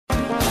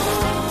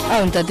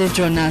Ntate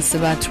Jonas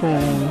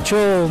Bathong,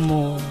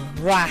 Jomo,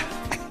 Ra,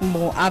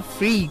 Mo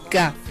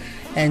Africa.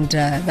 And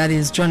that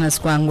is Jonas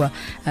Kwangwa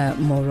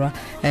Mora.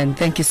 And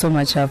thank you so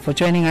much for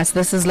joining us.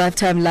 This is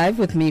Lifetime Live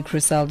with me,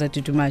 Crisalda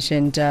Dudumash.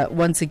 And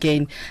once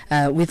again,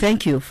 we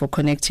thank you for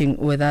connecting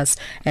with us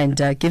and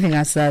giving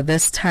us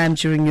this time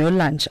during your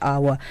lunch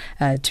hour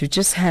to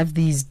just have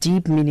these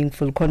deep,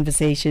 meaningful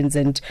conversations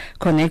and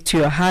connect to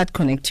your heart,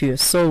 connect to your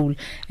soul.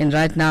 And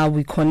right now,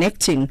 we're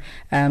connecting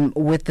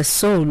with the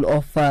soul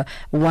of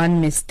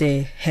one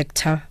Mr.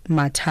 Hector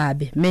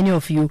Motau. Many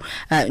of you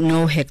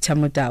know Hector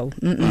Motau.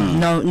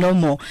 No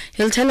more.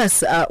 He'll tell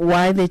us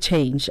why they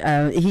change.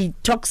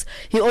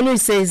 He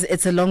always says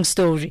it's a long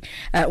story.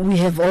 We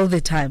have all the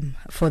time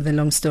for the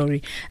long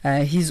story.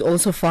 He's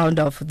also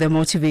founder of the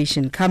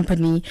Motivation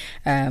Company,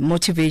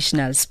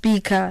 Motivational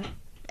Speaker,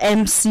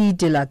 MC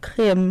de la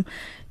Creme,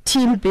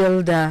 team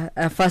builder,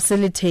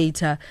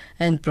 facilitator,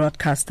 and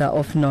broadcaster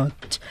of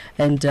note,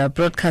 and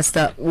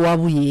broadcaster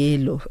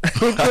Wabuyelo.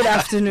 Good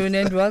afternoon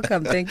and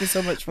welcome. Thank you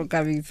so much for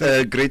coming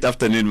through. Great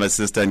afternoon, my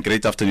sister, and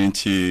great afternoon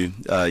to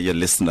your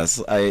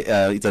listeners.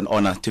 It's an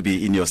honor to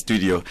be in your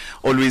studio.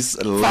 Always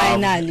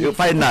love,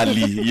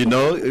 finally, you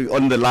know,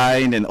 on the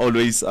line, and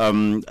always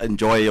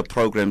enjoy your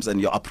programs and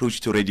your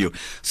approach to radio.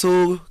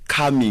 So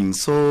calming,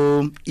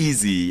 so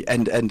easy,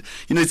 and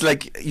you know, it's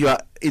like you are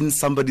in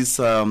somebody's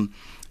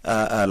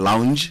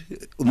lounge,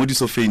 you know,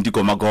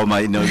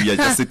 we are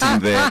just sitting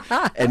there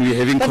and we're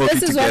having coffee together.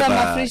 This is what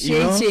I'm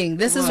appreciating. You know?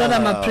 This is what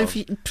I'm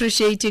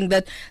appreciating,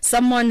 that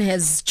someone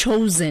has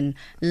chosen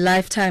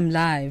Lifetime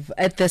Live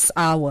at this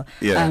hour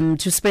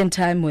to spend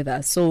time with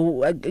us.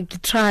 So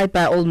try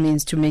by all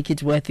means to make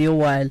it worth your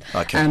while.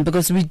 Okay.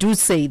 Because we do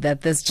say that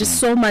there's just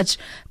so much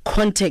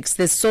context,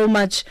 there's so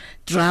much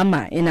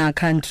drama in our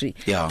country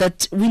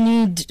that we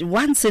need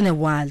once in a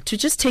while to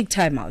just take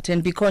time out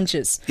and be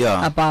conscious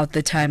about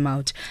the time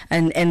out.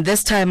 And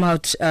this time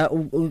out,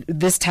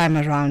 this time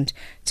around,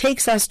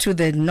 takes us to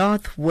the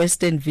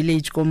northwestern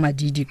village called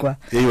Madidi.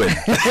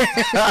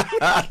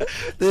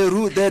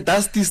 The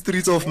dusty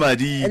streets of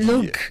Madidi.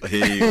 Look,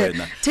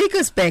 take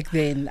us back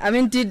then. I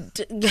mean,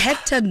 did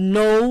Hector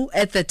know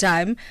at the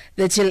time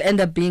that he'll end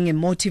up being a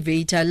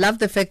motivator? I love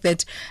the fact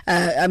that,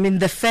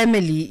 the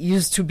family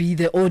used to be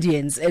the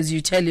audience as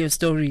you tell your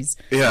stories.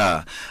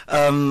 Yeah.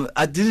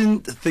 I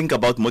didn't think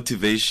about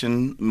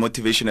motivation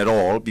at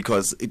all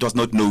because it was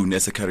not known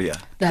as a career.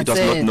 It was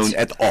not known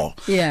at all.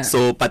 Yeah.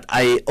 So, but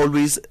I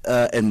always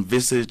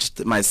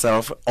envisaged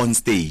myself on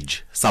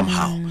stage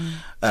somehow.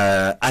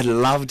 I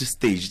loved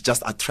stage,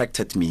 just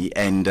attracted me,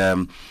 and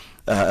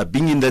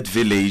being in that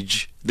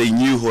village, they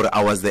knew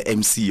I was the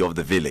MC of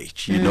the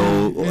village. You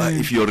know,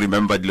 if you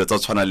remember, you know,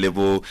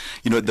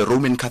 the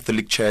Roman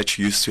Catholic Church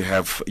used to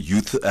have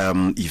youth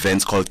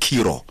events called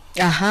Kiro.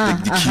 The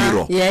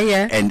Kiro.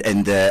 Yeah.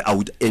 And I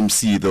would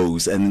MC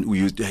those, and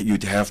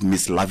you'd have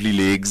Miss Lovely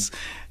Legs,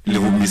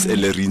 little Miss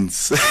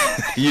Ellerins,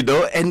 you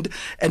know, and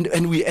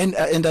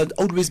I'd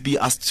always be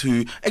asked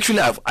to. Actually,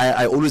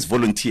 I always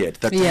volunteered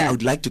that I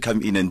would like to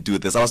come in and do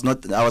this. I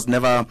was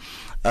never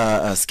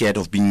scared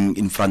of being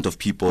in front of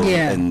people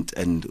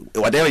and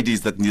whatever it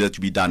is that needed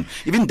to be done.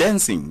 Even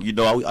dancing, you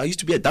know, I used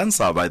to be a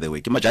dancer, by the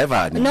way. No,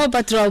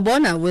 but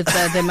Raubona with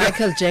the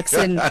Michael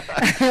Jackson,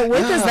 where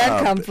does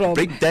that come from?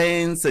 Break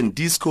dance and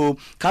disco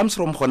comes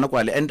from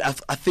Khonakwale, and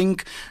I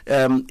think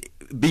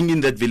being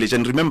in that village,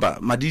 and remember,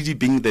 Madidi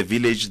being the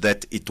village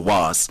that it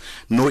was,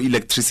 no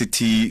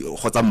electricity,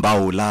 before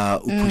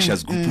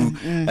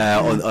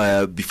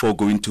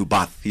going to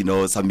bath, you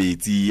know,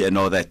 Sameti and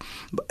all that.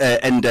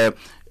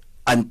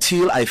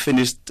 Until I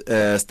finished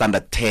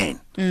standard 10,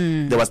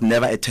 there was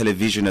never a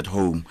television at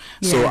home.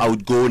 So I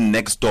would go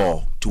next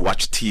door to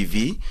watch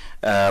TV,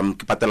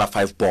 Patela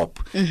 5 Pop,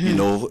 you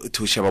know,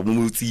 to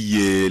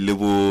Shabamumuti,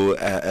 Levo,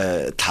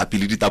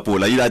 Tapili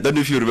Tapola. I don't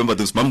know if you remember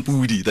those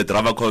Mampudi, the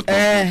drama called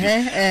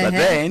Mampudi. But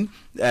then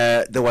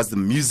there was the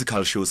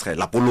musical shows,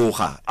 La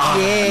Poloja.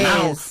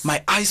 Now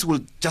my eyes will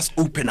just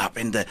open up,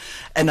 and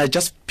I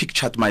just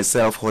pictured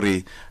myself,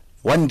 Hore,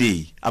 one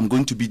day, I'm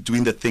going to be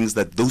doing the things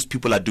that those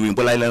people are doing.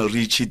 Lionel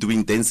Richie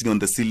doing Dancing on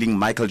the Ceiling,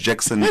 Michael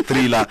Jackson,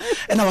 Thriller.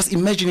 And I was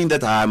imagining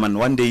that, man,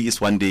 one day is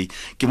one day.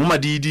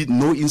 Madidi,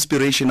 no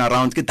inspiration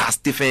around,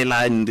 Dusty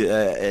Fela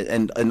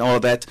and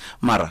all that.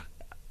 Mara,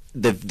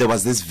 there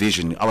was this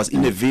vision. I was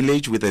in a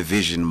village with a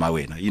vision,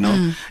 Mawena, you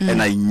know.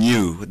 And I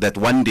knew that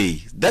one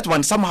day, that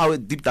one somehow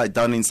deep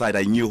down inside,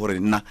 I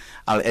knew,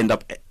 I'll end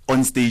up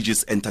on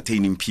stages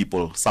entertaining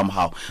people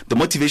somehow. The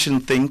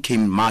motivation thing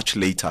came much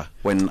later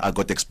when I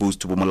got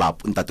exposed to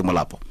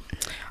Ntate.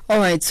 All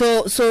right,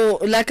 so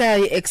like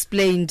I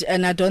explained,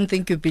 and I don't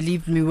think you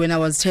believed me when I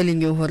was telling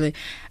you, Hore,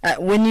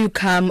 when you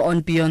come on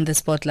Beyond the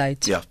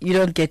Spotlight, you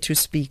don't get to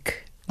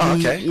speak.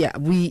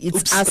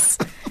 It's us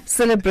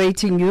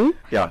celebrating you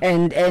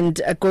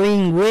and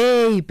going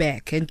way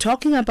back and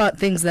talking about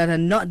things that are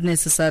not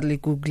necessarily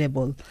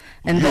Googleable.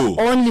 And the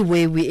only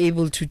way we're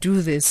able to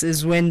do this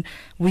is when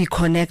we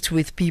connect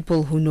with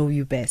people who know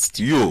you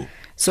best.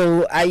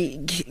 So I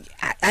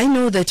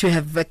know that you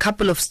have a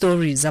couple of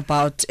stories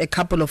about a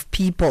couple of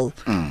people.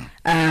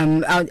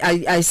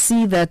 I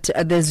see that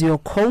there's your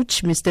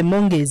coach, Mr.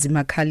 Mongezi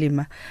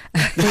Makalima.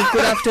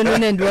 Good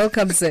afternoon and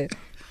welcome, sir.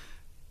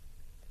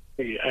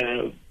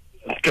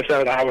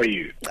 How are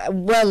you?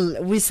 Well,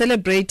 we're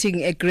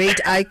celebrating a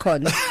great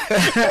icon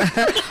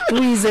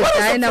who is a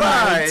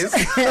dynamite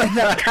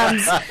that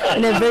comes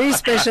in a very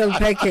special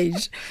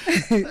package.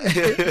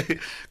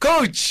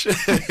 Coach!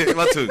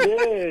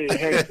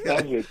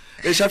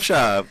 Sharp,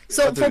 sharp.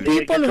 So for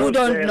people who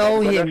don't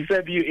know him,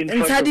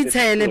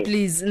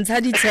 please,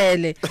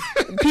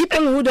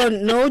 people who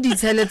don't know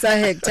the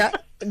Hector,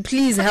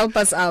 please help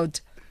us out.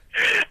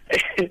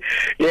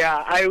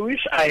 Yeah, I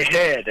wish I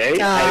had. I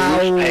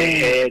wish I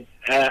had.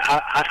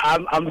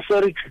 I'm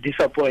sorry to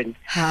disappoint.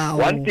 How?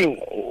 One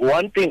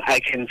thing I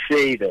can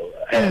say though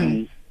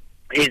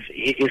is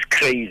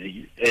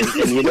crazy, and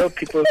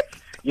people,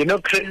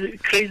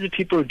 crazy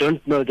people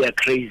don't know they're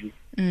crazy.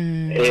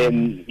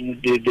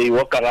 They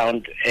walk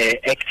around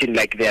acting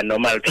like they're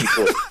normal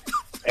people.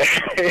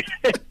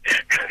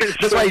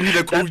 That's why you need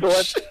a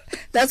coach.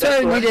 That's why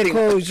you need a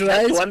coach,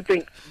 right?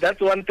 That's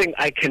one thing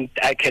I can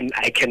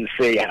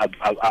say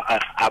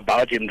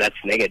about him that's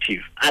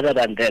negative. Other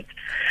than that,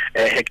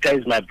 Hector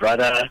is my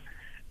brother.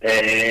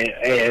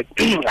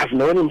 I've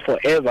known him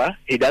forever.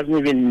 He doesn't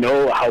even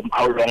know how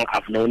long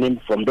I've known him,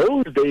 from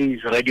those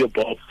days, Radio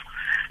Bob,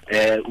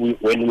 when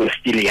we were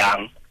still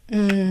young.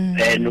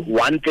 And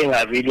one thing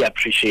I really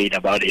appreciate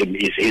about him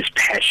is his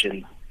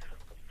passion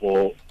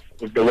for.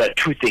 There were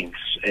two things: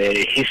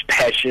 his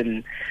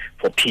passion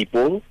for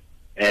people,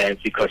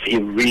 because he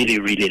really,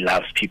 really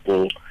loves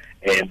people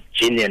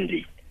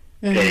genuinely,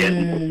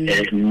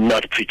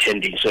 not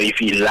pretending. So if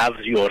he loves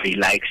you or he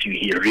likes you,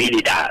 he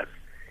really does.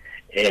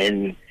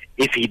 And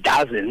if he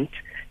doesn't,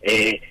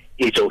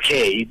 it's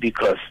okay,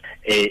 because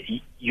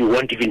you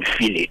won't even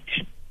feel it.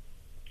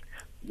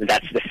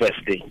 That's the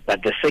first thing.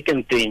 But the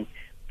second thing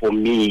for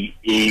me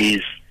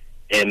is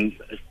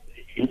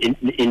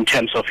in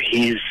terms of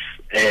his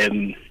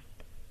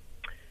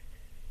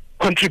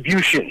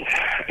contribution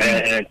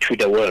to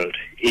the world,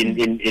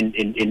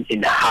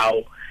 in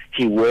how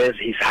he wears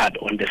his heart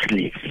on the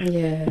sleeve.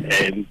 Yeah.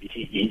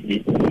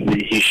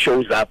 He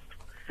shows up,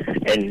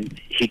 and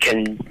he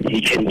can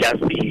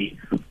just be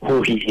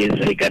who he is,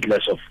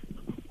 regardless of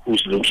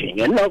who's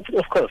looking. And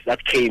of course,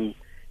 that came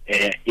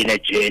in a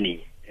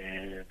journey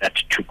that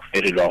took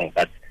very long,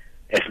 but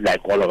it's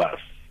like all of us.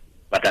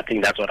 But I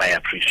think that's what I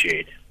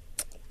appreciate.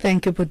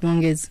 Thank you,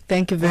 Putmongez.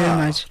 Thank you very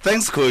much.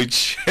 Thanks,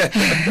 Coach.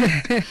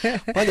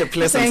 What a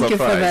pleasant Thank surprise. you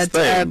for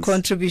that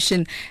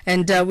contribution.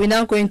 And we're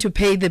now going to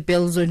pay the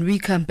bills. When we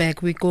come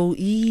back, we go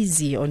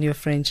easy on your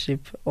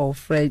friendship or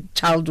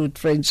childhood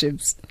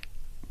friendships.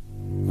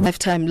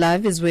 Lifetime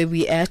Live is where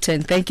we at,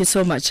 and thank you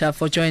so much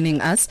for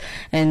joining us.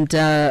 And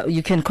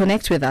you can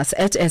connect with us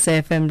at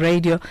SAFM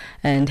Radio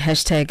and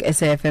hashtag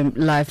SAFM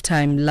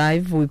Lifetime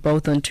Live. We're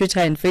both on Twitter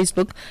and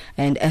Facebook,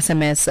 and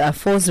SMS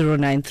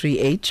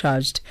 40938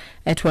 charged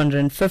at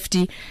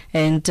 150.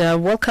 And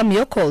welcome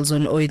your calls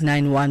on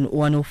 0891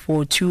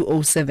 104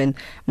 207.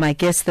 My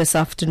guest this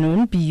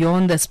afternoon,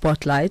 beyond the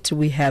spotlight,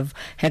 we have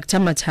Hector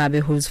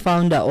Motau, who's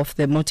founder of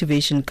the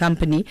Motivation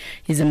Company.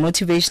 He's a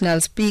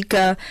motivational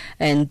speaker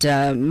and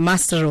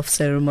master of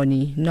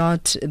ceremony,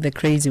 not the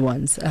crazy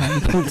ones.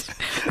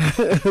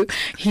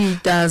 He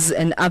does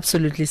an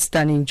absolutely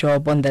stunning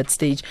job on that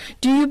stage.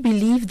 Do you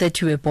believe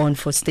that you were born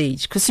for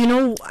stage? Because,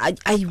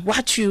 I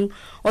watch you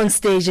on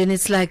stage and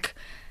it's like,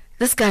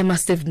 this guy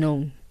must have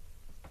known.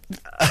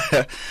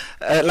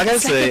 Like I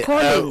say,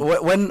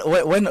 when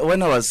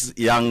I was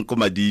young,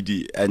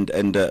 Madidi, and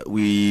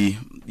we,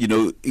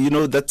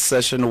 that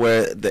session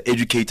where the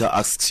educator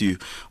asks you,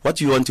 what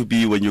do you want to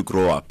be when you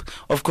grow up?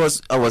 Of course,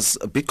 I was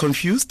a bit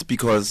confused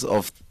because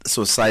of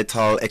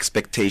societal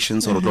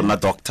expectations, or a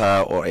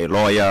doctor or a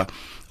lawyer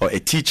or a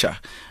teacher.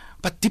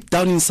 But deep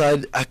down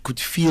inside, I could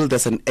feel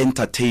there's an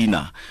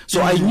entertainer.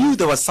 So I knew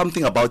there was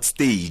something about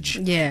stage.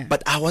 Yeah.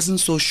 But I wasn't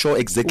so sure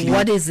exactly.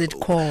 What is it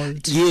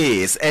called?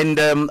 Yes. And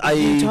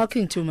You're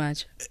talking too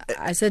much.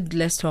 I said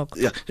let's talk.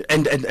 Yeah.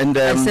 And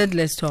I said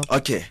let's talk.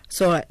 Okay.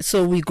 So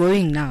we're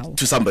going now.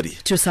 To somebody.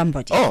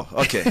 Oh,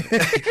 okay.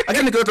 I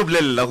can go to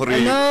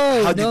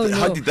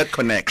How did that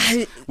connect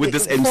with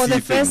this MC for the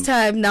thing? first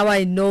time, now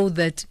I know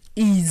that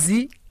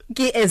easy.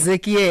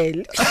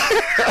 Ezekiel.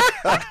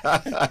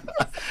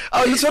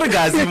 Oh, sorry,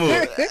 Gazi mo.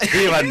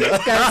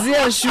 Gazi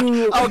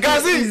Ashu. Oh,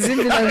 Gazi.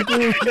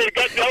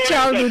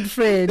 Childhood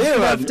friend.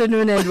 Good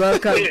afternoon and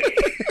welcome.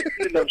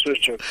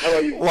 How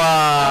are you?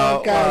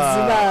 Wow.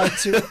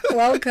 Gazi,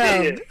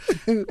 welcome.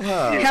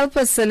 Wow. Help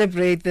us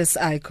celebrate this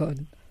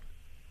icon.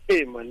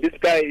 Hey man, this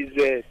guy is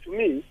to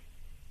me.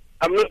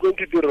 I'm not going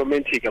to be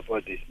romantic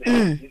about this.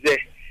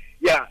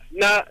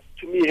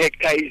 To me,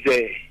 Hector is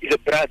a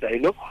brother,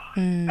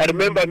 I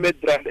remember I met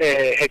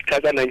Hector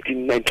in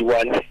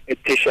 1991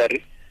 at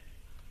tertiary.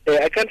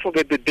 I can't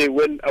forget the day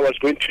when I was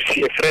going to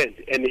see a friend,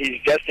 and he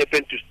just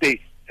happened to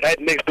stay right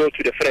next door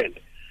to the friend.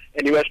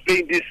 And he was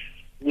playing this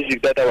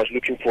music that I was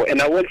looking for.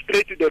 And I went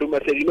straight to the room. I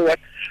said, you know what?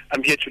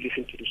 I'm here to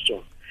listen to this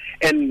song.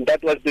 And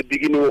that was the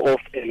beginning of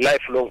a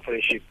lifelong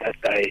friendship that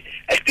I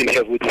still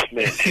have with this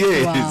man.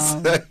 Yes.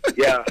 Wow.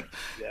 Yeah.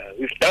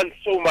 We've done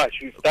so much.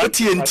 We've done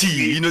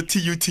TNT, so much.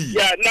 TUT.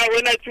 Yeah. Now,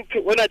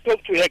 when I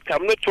talk to Hector,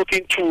 I'm not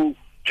talking to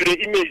the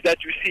image that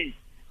you see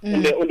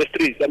on the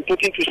streets. I'm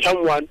talking to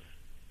someone,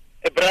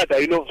 a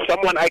brother.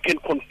 Someone I can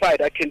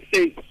confide. I can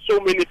say so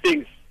many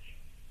things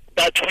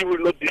that he will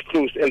not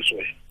disclose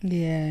elsewhere.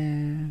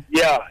 Yeah.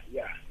 Yeah.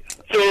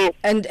 So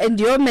and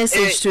your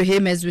message to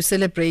him as we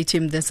celebrate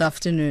him this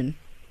afternoon.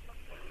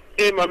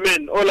 Hey, my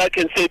man, all I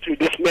can say to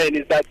this man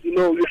is that,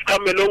 we've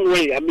come a long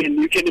way. I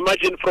mean, you can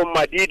imagine from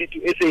Madidi to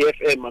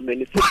SAFM. I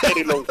mean, it's a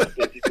very long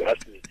distance, if you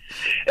ask me.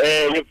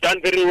 We've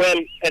done very well,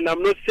 and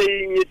I'm not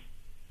saying it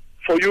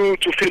for you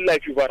to feel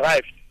like you've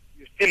arrived.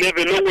 You still have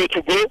a long way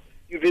to go.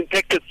 You've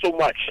impacted so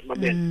much, my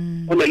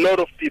man, on a lot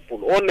of people,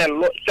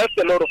 just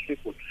a lot of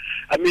people.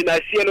 I mean,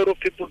 I see a lot of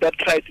people that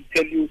try to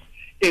tell you,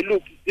 hey,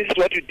 look, this is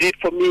what you did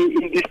for me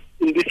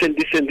in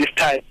this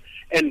time,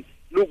 and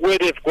look where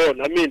they've gone.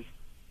 I mean,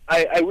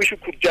 I wish you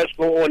could just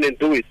go on and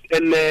do it.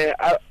 And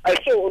I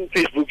saw on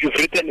Facebook you've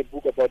written a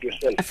book about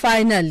yourself.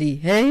 Finally,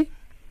 hey?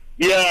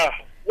 Yeah.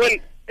 Well,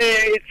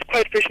 it's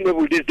quite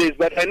fashionable these days,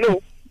 but I know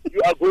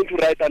you are going to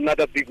write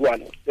another big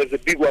one. There's a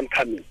big one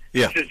coming.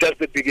 Yeah. This is just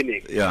the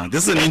beginning. Yeah,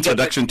 this is an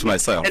introduction to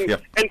myself. And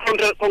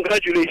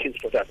congratulations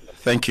for that.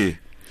 Thank you.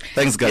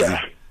 Thanks, Gazi.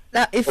 Yeah.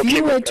 Now, if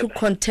you were to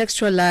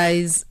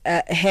contextualize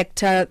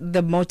Hector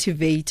the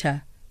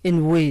motivator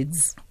in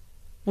words,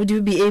 would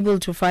you be able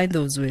to find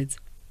those words?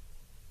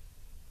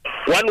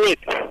 One word.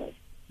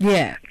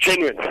 Yeah.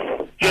 Genuine.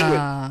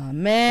 Ah,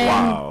 man.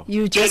 Wow.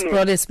 You just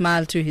brought a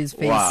smile to his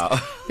face. Wow.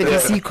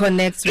 Because he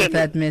connects with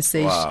that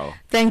message. Wow.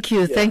 Thank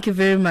you. Thank you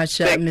very much,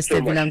 Mr.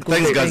 so much. Vilanko.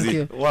 Thanks, Thank Gazi.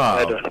 you.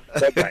 Wow.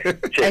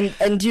 Bye-bye.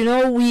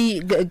 And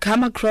we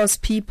come across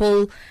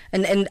people,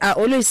 and I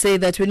always say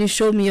that when you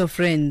show me your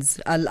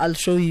friends, I'll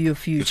show you your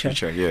future.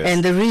 Yes.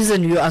 And the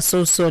reason you are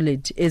so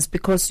solid is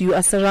because you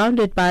are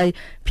surrounded by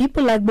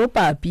people like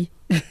Mopapi.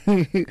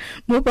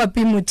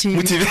 Mopapi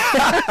Motivi.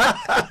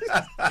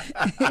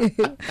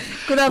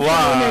 Good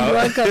afternoon and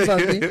welcome,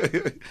 Papi.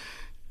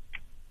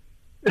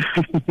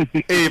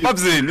 Hey,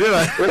 Papsin.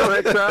 Hello,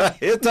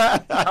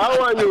 Hector. How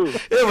are you?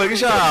 Hey, my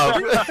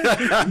shop.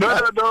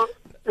 No.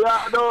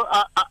 Yeah, no,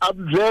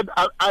 I'm glad.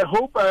 I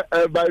hope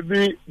by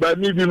me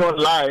being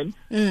online,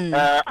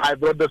 I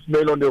brought the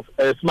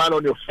smile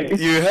on your face.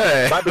 You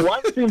heard. But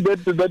one thing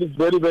that is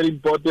very, very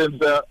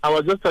important, I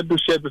was just trying to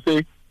share to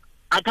say,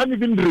 I can't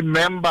even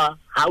remember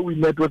how we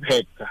met with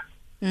Hector.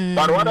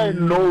 But what I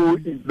know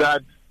is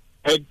that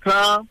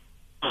Hector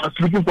was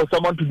looking for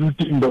someone to do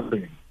team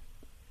building.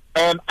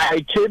 And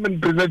I came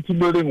and presented team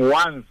building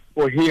once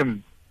for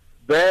him.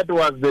 That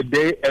was the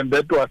day, and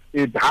that was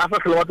it. Half a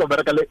kilometer of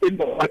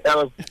anyone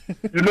else.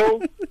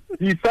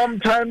 He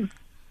sometimes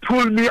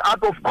pulled me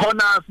out of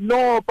corners.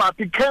 No,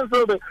 Papi,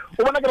 cancel the.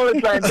 For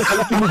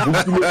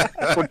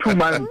 2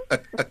 months.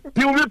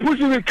 He will be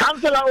pushing me,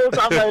 cancel out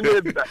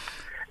something.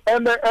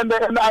 And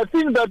I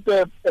think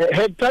that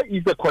Hector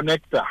is a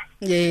connector.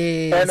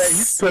 Yes. And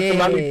his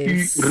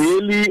personality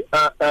really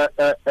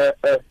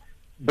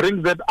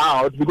brings that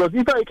out. Because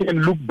if I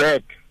can look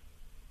back,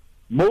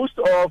 most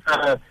of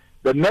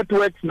the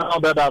networks now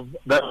that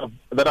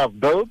I've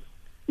built,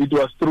 it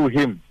was through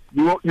him.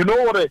 You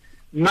know what?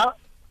 Now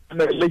I'm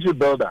a relationship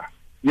builder.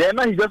 Yeah,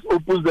 now he just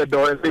opens the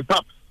door and says,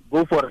 "Pops,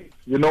 go for it."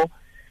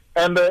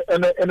 And there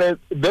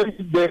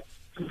is the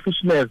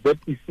selfishness that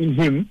is in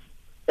him.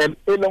 And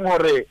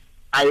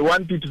I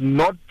want it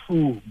not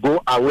to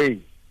go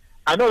away.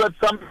 I know that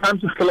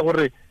sometimes it's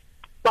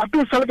but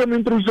go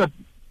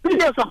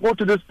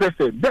to this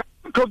person. They're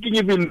talking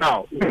even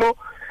now,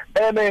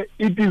 And it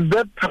is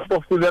that type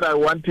of thing that I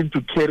want him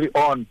to carry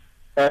on,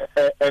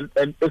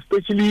 and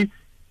especially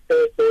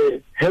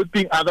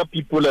helping other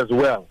people as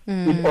well,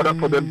 in order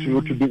for them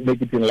to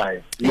make it in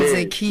life. He's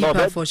a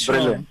keeper for sure.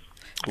 Brilliant.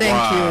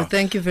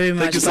 Thank you very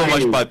much. Thank you so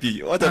much,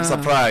 Papi. What a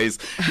surprise.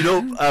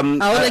 One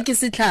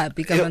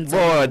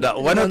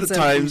of the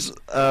times...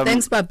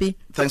 thanks, Papi.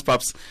 Thanks,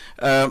 Paps.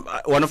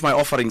 One of my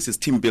offerings is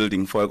team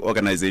building for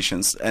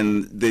organizations,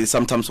 and they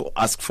sometimes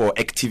ask for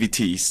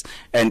activities.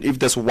 And if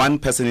there's one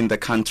person in the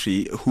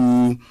country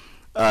who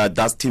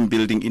does team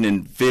building in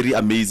a very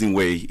amazing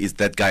way, is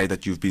that guy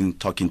that you've been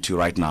talking to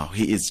right now.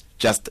 He is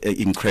just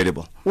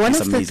incredible. One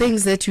of the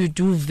things that you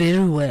do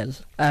very well,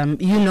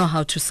 you know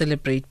how to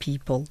celebrate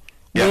people.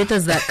 Yeah. Where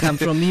does that come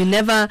from? You're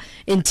never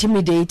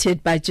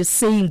intimidated by just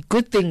saying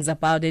good things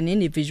about an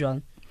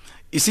individual.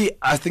 You see,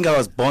 I think I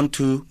was born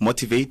to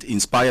motivate,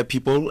 inspire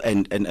people,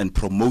 and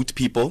promote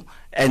people.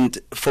 And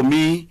for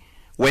me,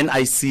 when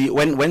I see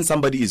when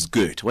somebody is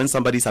good, when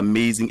somebody is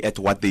amazing at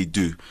what they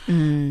do,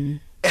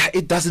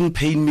 it doesn't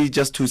pain me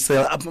just to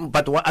say.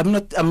 But I'm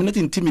not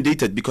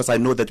intimidated, because I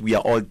know that we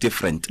are all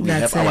different. We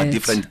have our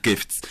different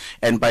gifts.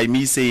 And by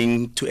me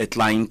saying to a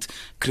client,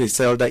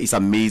 Griselda is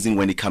amazing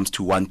when it comes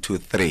to 1, 2,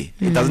 3,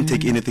 it doesn't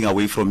take anything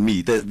away from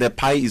me. The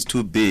pie is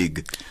too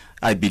big.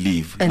 I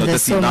believe. And there's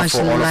that's so enough much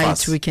for all of light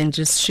us. we can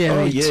just share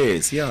Oh it.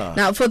 yes, yeah.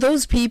 Now, for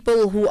those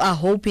people who are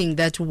hoping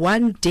that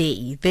one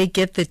day they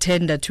get the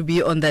tender to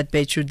be on that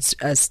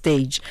Betchwood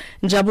stage,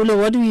 Njabulo,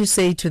 what do you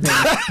say to them?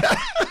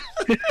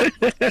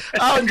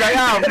 Oh,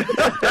 Njayam.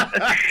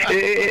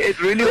 It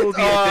really will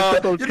be a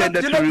difficult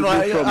tender to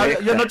remove from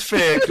Hector. You're not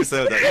fair,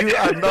 Griselda. You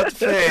are not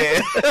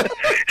fair.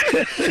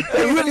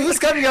 Who's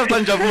coming after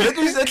Njabulo?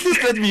 At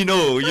least let me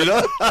know, you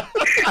know.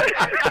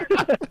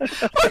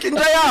 Okay,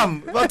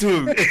 Njayam.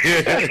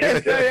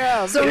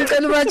 So,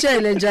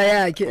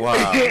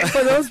 Wow.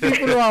 for those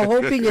people who are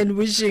hoping and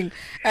wishing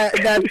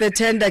that the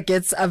tender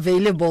gets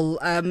available,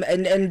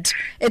 and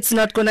it's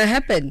not going to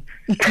happen.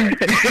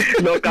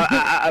 Look,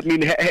 I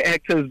mean,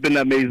 Hector has been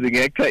amazing.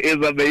 Hector is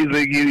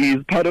amazing.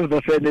 He's part of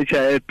the furniture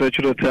at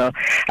Betchwood Hotel.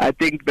 I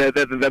think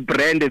the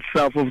brand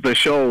itself of the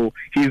show,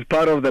 he's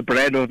part of the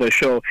brand of the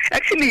show.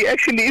 Actually,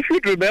 if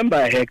you'd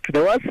remember, Hector,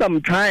 there was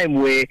some time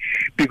where,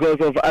 because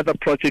of other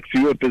projects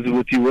you were busy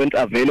with, you weren't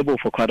available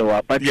for quite a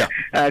while. But, yeah.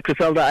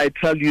 Griselda, I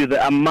tell you,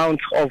 the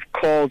amount of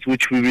calls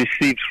which we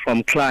received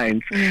from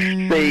clients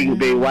saying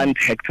they want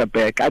Hector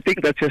back, I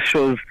think that just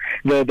shows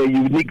the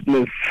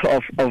uniqueness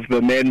of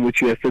the man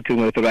which you are sitting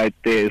with right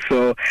there.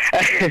 So,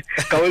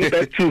 going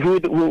back to who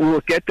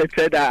will get the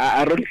tender,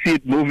 I don't see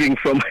it moving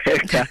from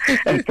Hector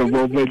at the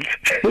moment.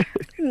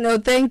 No,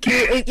 thank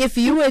you. If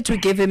you were to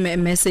give him a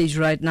message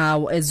right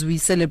now as we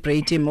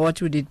celebrate him,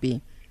 what would it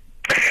be?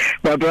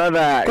 My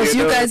brother, because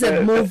you guys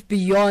have moved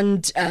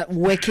beyond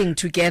working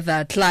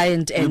together,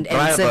 client and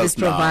service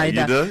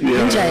provider. Hector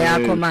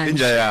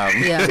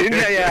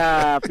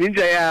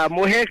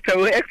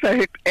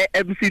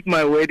emceed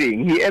my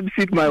wedding. He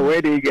emceed my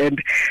wedding,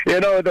 and you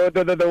know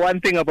the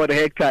one thing about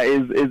Hector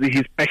is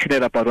he's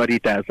passionate about what he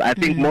does. I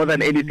think more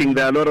than anything,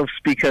 there are a lot of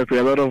speakers, there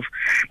are a lot of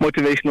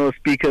motivational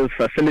speakers,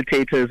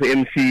 facilitators,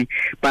 MC,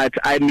 but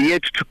I'm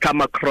yet to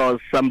come across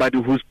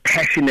somebody who's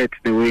passionate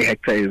the way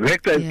Hector is.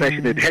 Hector is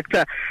passionate.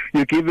 Hector,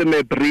 you give him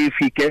a brief,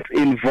 he gets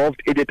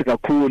involved in it,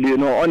 you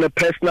know, on a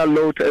personal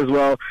note as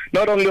well,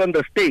 not only on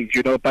the stage,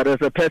 you know, but as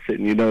a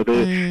person, you know.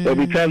 There'll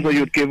be times where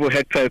you'd give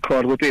Hector a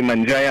call with him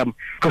and Jayam,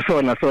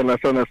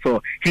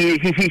 so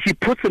he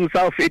puts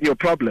himself in your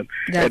problem.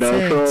 That's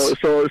you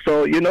know,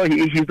 so you know,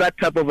 he's that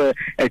type of a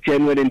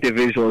genuine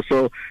individual.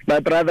 So my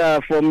brother,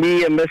 for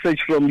me, a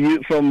message from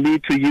me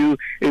to you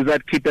is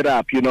that keep it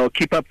up, you know,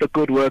 keep up the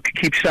good work,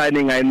 keep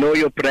shining. I know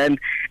your brand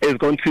is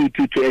going to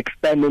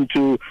expand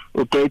into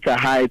greater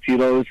heights, you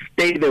know.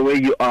 Stay the way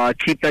you are,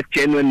 keep that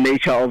genuine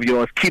nature of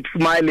yours, keep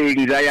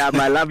smiling, Jayam.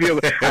 I love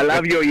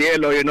your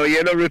yellow, you know,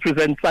 yellow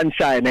represents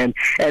sunshine, and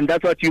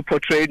that's what you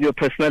portray in your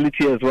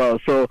personality as well.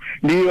 So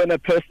me, on a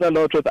personal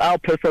note, with our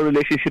personal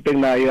relationship in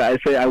now, I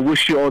say I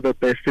wish you all the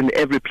best in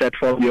every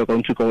platform you're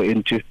going to go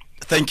into.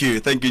 Thank you,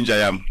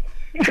 Njayam.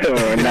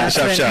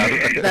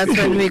 That's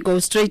when we go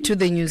straight to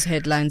the news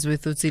headlines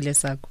with Utsile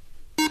Sako.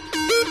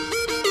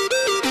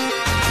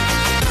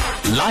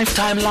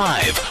 Lifetime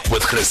Live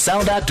with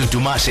Griselda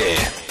Dudumashe.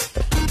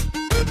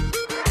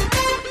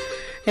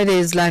 It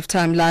is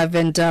Lifetime Live,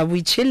 and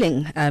we're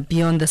chilling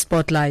beyond the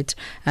spotlight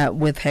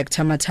with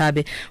Hector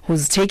Motau,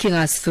 who's taking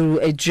us through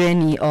a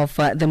journey of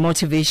the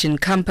motivation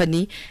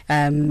company.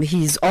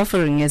 He's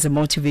offering as a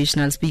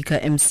motivational speaker,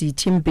 MC,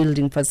 team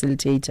building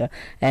facilitator,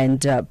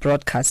 and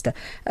broadcaster.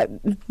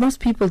 Most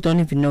people don't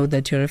even know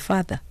that you're a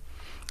father.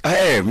 I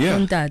am, yeah.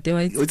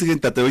 What's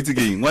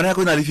again? When I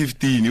go to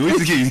 15,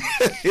 what's again?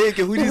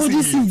 Who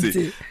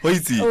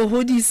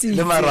do you see?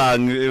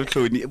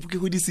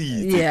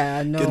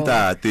 Yeah, no.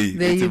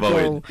 There you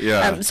go.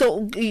 Yeah.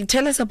 So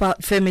tell us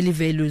about family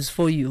values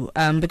for you,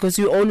 because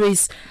you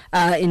always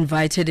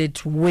invited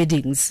at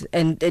weddings,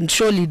 and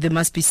surely there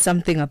must be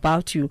something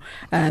about you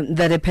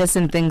that a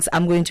person thinks,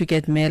 I'm going to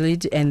get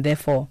married, and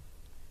therefore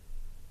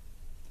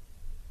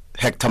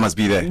Hector must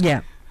be there.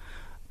 Yeah.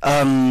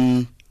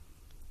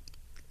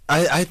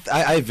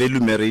 I value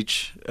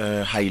marriage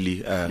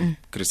highly,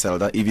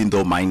 Griselda, even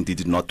though mine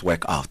did not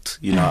work out.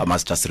 You know, I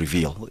must just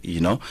reveal,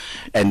 you know.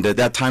 And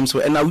there are times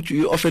where, and I would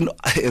often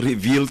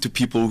reveal to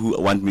people who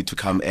want me to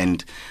come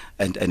and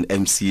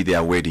MC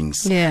their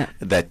weddings. Yeah.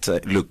 That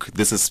look,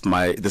 this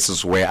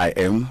is where I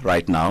am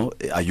right now.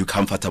 Are you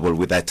comfortable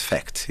with that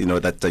fact? You know,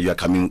 that you are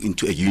coming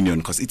into a union,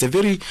 because it's a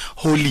very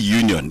holy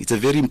union. It's a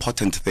very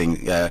important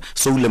thing,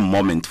 solemn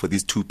moment for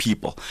these two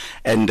people.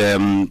 And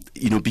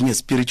you know, being a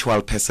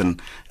spiritual person,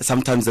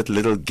 sometimes that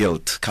little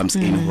guilt comes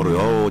in.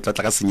 Oh,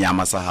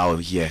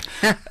 here,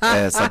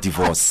 sa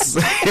divorce.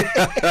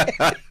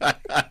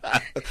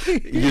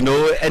 You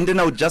know, and then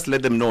I would just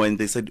let them know, and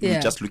they said,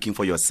 we're just looking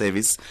for your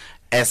service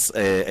as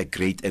a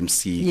great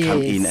MC.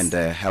 Come in and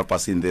help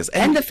us in this.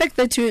 And the fact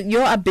that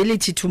your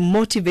ability to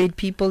motivate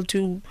people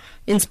to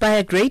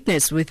inspire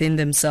greatness within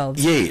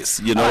themselves. Yes,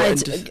 you know.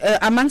 Right.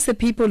 Amongst the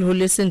people who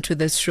listen to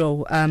this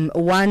show,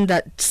 one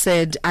that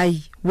said,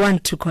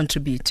 want to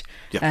contribute.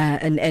 Yeah.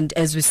 And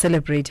as we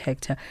celebrate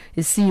Hector,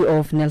 is CEO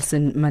of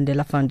Nelson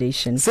Mandela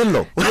Foundation.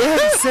 Sello.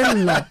 Yes,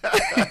 Sello.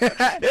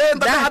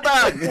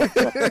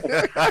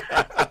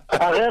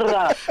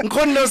 Agera.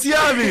 Nkgonne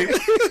siame.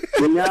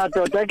 Nya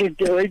tota ke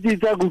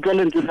itse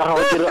Google ntse ga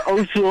go dira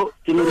also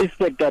ke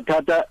respect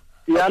thata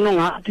ya no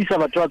ngati sa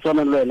batho ba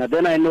tswana le wena,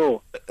 then I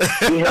know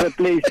we have a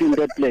place in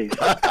that place.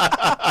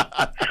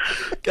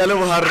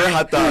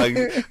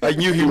 I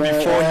knew him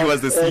before he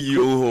was the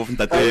CEO of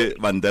Ntate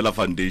Mandela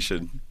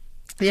Foundation.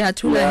 Yeah,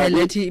 Tula,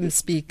 let him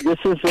speak. This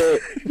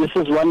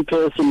is one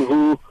person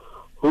who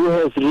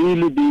has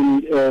really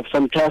been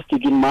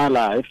fantastic in my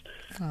life.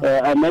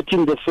 I met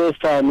him the first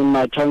time in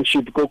my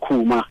township,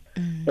 Kokuma,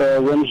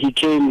 when he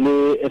came,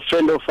 a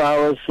friend of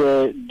ours,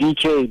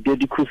 DK,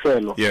 Dedi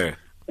Kuselo. Yeah.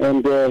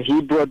 And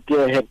he brought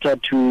Hector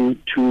to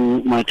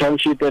my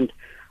township, and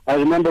I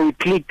remember we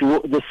clicked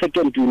the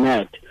second we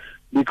met,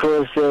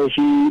 because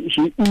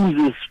he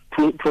oozes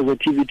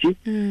positivity.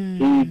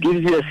 He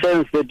gives you a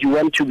sense that you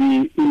want to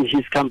be in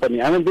his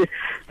company. I mean,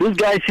 this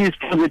guy sees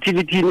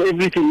positivity in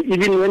everything.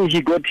 Even when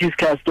he got his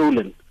car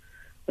stolen,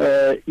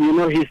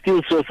 he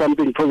still saw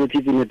something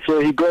positive in it. So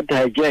he got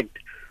hijacked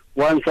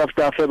once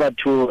after a favor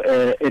to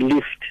a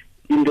lift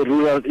in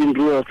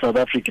rural South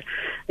Africa.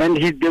 And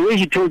the way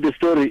he told the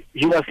story,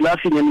 he was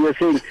laughing and he was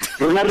saying,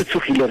 Ronaldo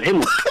Tsukile,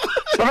 hemo.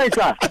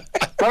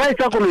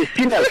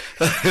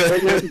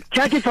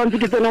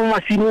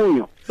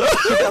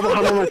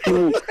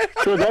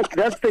 So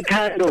that's the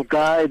kind of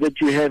guy that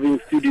you have in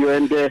studio,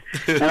 and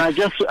I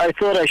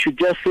thought I should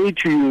just say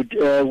to you,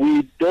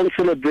 we don't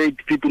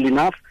celebrate people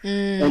enough,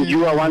 and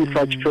you are one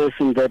such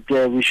person that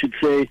we should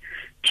say,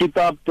 keep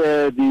up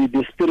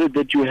the spirit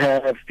that you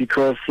have,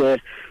 because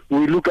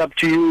we look up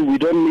to you. We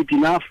don't meet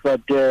enough,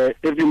 but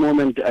every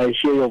moment I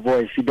hear your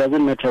voice. It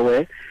doesn't matter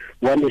where.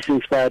 One is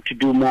inspired to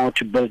do more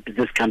to build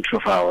this country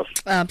of ours.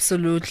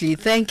 Absolutely.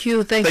 Thank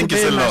you very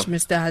much,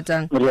 Mr.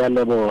 Hatang.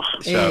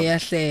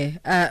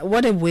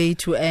 What a way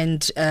to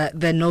end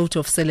the note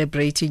of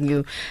celebrating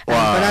you.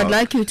 Wow. But I'd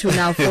like you to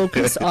now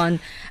focus on,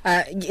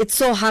 it's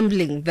so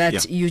humbling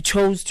that you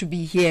chose to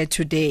be here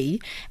today,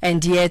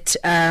 and yet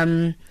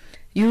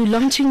you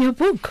launching your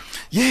book.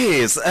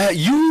 Yes,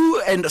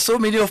 you and so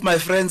many of my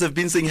friends have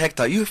been saying,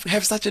 Hector, you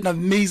have such an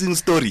amazing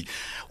story.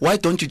 Why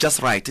don't you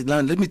just write it? Now,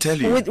 let me tell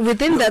you.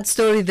 Within that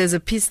story, there's a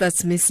piece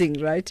that's missing,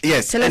 right?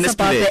 Yes. Tell us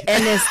about the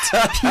Ernest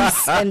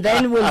piece, and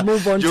then we'll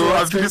move on to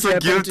what's going to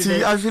happen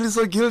today. I'm feeling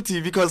so guilty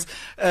because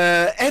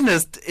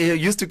Ernest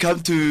used to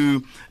come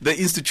to the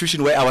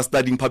institution where I was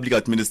studying public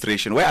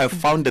administration, where I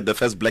founded the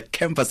first black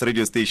campus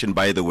radio station,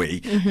 by the way,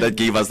 that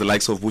gave us the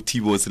likes of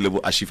Utibo,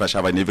 Silebo, Ashifa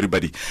Shaba, and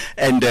everybody.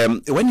 And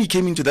when he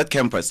came into that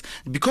campus,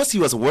 because he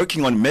was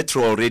working on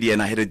Metro already,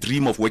 and I had a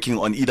dream of working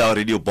on either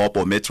Radio Bob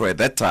or Metro at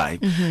that time,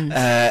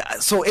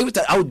 so every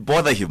time I would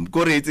bother him,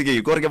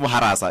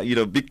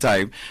 big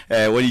time,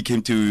 when he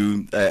came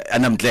to,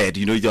 and I'm glad,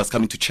 he was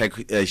coming to check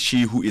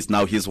she who is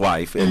now his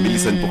wife,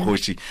 Millicent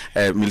Pokoshi,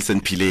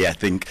 Millicent Pile, I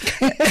think.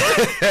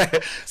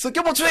 So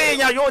how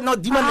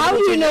do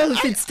you know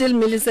if it's still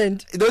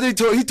Millicent? No, he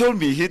told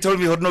me,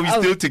 no, we're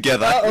still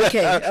together. Oh,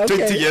 okay.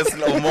 20 years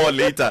or more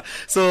later.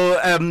 So,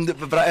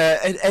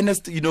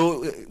 Ernest,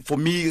 for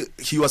me,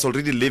 he was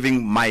already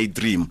living my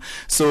dream.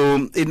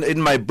 So in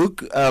my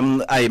book,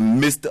 I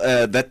missed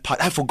that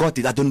part. I forgot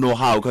it. I don't know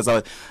how, because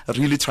I was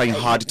really trying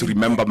hard to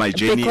remember my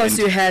journey. Because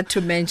you had to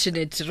mention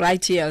it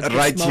right here at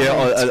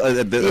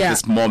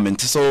this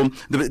moment. So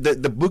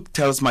the book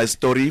tells my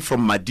story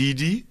from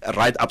Madidi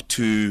right up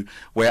to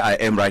where I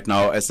am right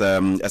now as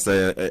a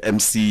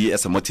MC,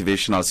 as a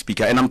motivational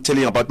speaker. And I'm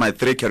telling about my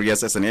 3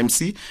 careers as an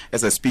MC,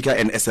 as a speaker,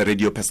 and as a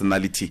radio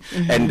personality.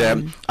 And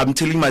I'm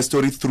telling my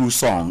story through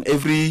song.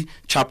 Every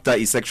chapter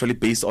is actually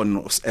based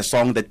on a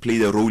song that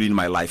played a role in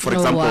my life. For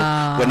example,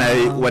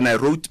 when I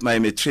wrote my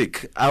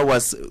matric, I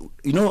was,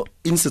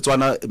 in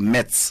Setswana,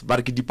 Mets,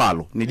 Barki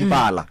Dipalo,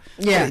 Nedipala.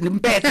 Yeah.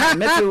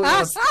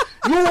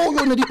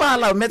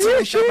 Mets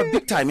were sharp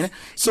big time.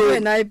 So you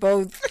and I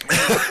both.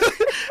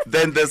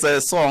 Then there's a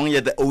song,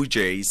 the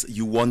OJs,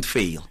 You Won't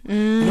Fail.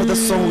 The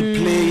song would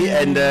play,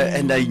 and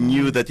I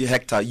knew that,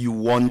 Hector, you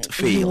won't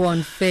fail. You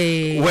won't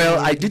fail. Well,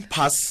 I did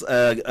pass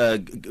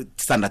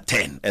standard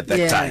 10 at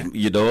that time,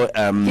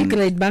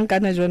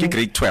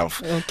 grade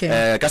 12.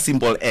 Okay.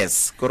 Symbol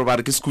S.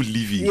 School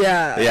leaving.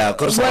 Yeah.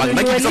 Grade symbol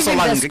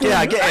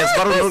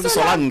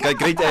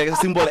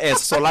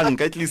S,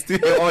 Solanka, at least.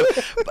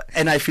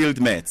 And I failed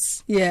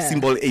maths. Yeah.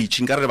 Symbol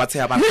H.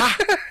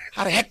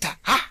 Hector,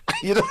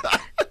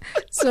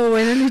 So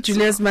when only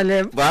Julius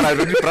Malem. But I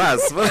really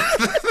press.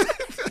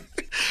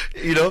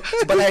 you know.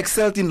 But I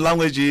excelled in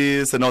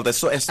languages and all that.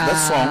 So as that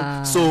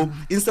song, so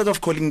instead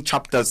of calling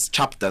chapters,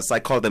 I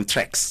call them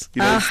tracks.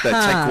 You know, it's the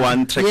track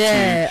 1, track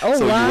 2.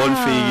 So you won't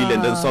fail.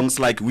 And then songs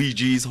like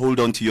Ouija's Hold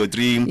On to Your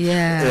Dream.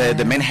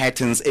 The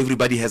Manhattans,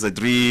 Everybody Has a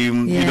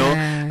Dream. You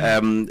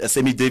know,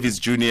 Sammy Davis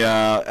Jr.,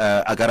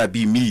 I Gotta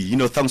Be Me. You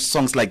know,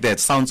 songs like that.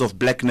 Sounds of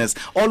Blackness.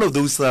 All of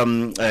those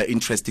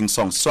interesting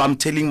songs. So I'm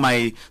telling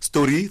my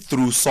story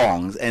through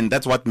songs, and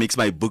that's what makes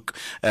my book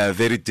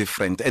very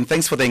different. And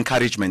thanks for the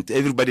encouragement.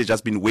 Everybody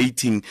just been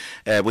waiting.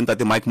 When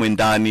that Mike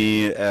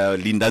Mwendani,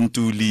 Linda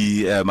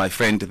Ntuli, my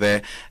friend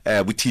there,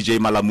 with TJ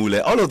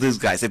Malamule, all of those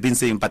guys have been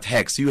saying, but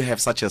Hex, you have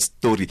such a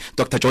story.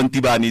 Dr. John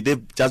Tibani,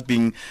 they've just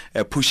been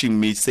pushing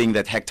me, saying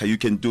that Hector, you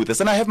can do this.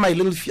 And I have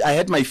I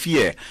had my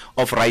fear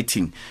of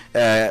writing.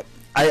 I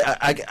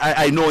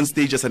know on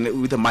stages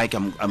and with a mic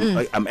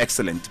I'm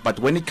excellent, but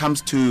when it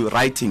comes to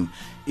writing,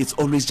 it's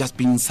always just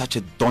been such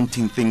a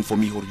daunting thing for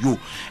me.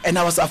 And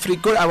I was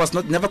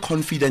never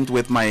confident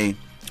with my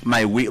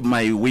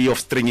way of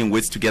stringing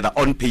words together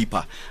on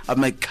paper.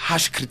 I'm a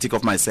harsh critic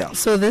of myself.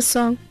 So this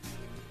song?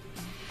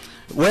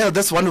 Well,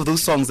 that's one of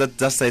those songs that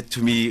just said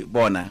to me,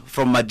 Bona,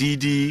 from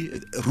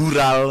Madidi,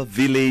 rural,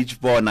 village,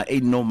 Bona,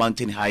 ain't no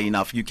mountain high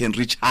enough. You can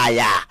reach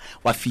higher.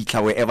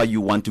 Wafika, wherever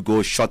you want to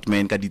go, short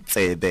man,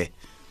 kaditsebe.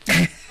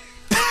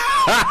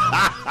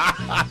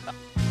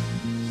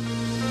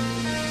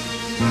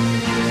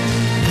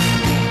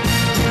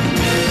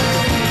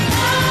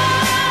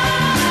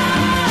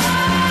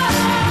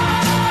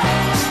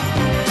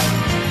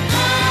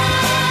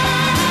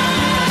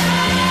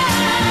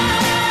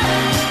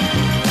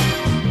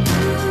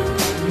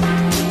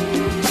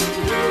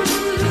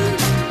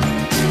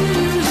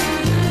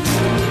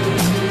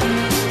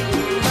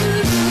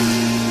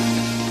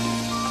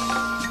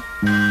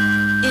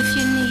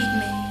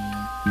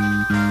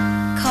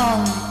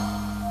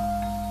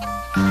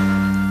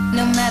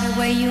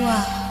 Where you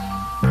are,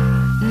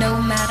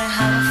 no matter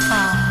how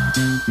far,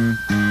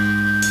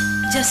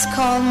 just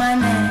call my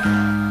name,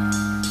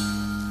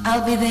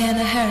 I'll be there in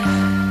a hurry.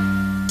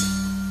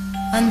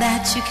 On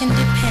that you can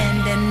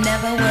depend and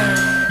never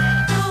worry.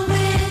 No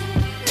wind,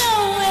 no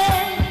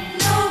wind,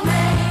 no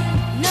rain,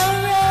 no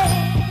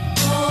rain.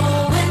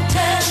 Oh,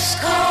 winter's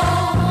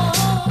cold,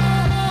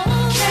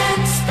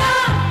 can't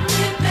stop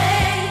me,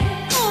 babe.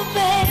 Oh,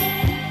 babe,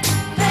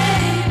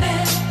 baby,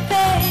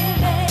 baby,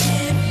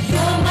 if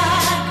you're my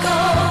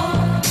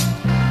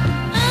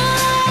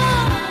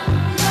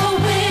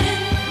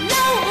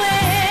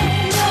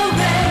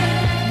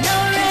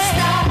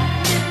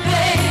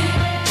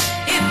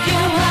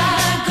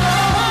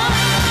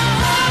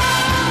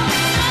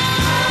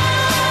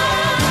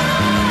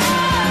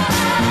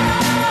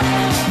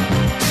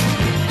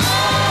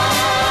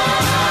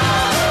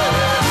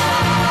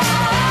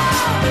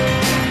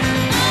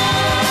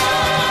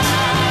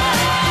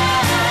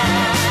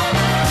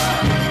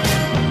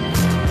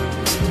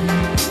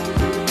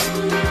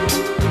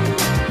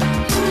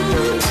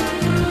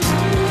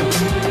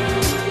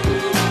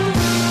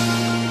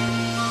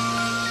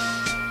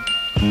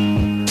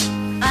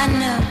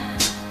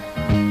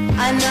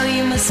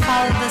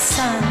follow the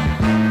sun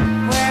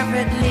wherever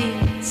it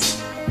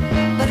leads.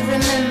 But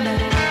remember,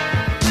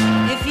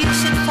 if you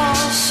should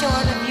fall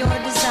short of your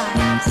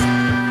desires,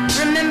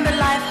 remember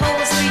life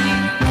holds for you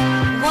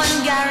one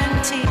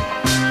guarantee: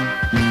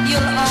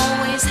 you'll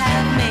always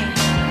have me.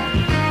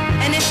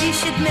 And if you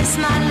should miss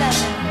my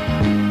love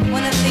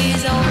one of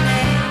these old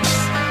days,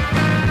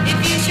 if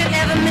you should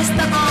ever miss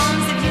the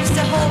arms that used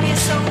to hold you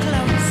so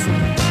close,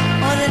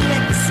 or the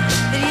lips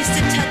that used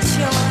to touch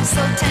yours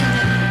so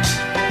tenderly,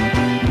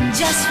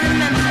 just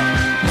remember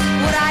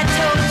what I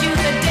told you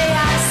the day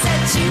I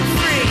set you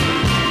free.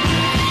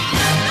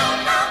 There's no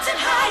mountain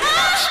high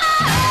enough,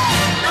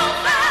 no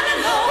valley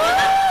low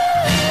enough,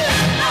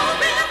 no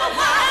river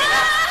wide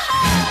enough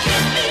to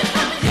keep me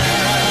from you.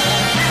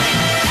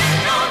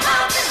 No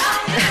mountain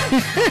high enough.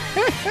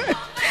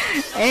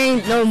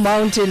 Ain't no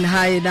mountain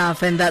high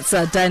enough. And that's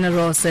Dinah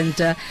Ross, and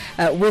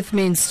with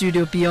me in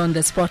studio beyond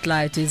the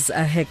spotlight is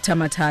Hector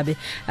Motau,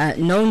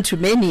 known to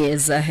many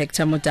as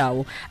Hector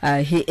Motau.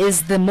 He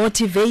is the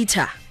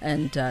motivator,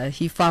 and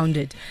he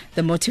founded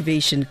the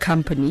Motivation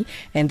Company,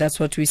 and that's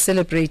what we're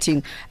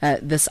celebrating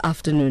this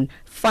afternoon.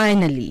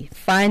 Finally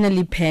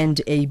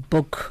penned a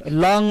book,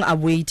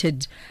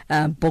 long-awaited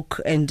book,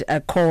 and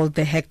called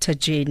The Hector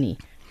Journey.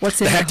 What's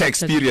in the Hector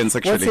experience,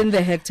 actually? What's in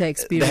the Hector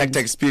experience? The Hector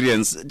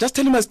experience. Just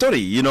telling my story,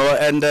 you know,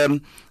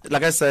 and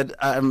like I said,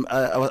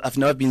 I've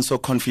never been so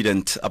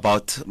confident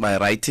about my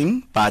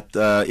writing, but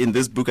in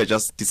this book I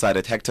just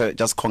decided, Hector,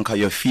 just conquer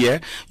your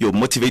fear. You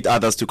motivate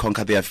others to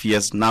conquer their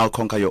fears. Now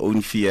conquer your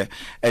own fear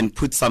and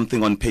put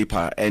something on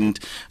paper.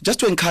 And just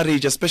to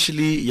encourage,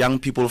 especially young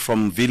people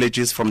from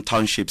villages, from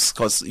townships,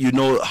 because you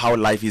know how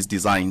life is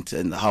designed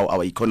and how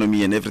our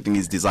economy and everything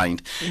is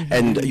designed. Mm-hmm.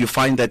 And you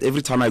find that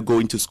every time I go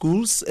into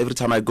schools, every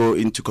time I go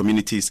into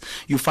communities,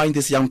 you find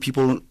these young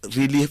people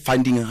really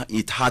finding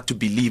it hard to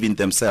believe in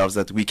themselves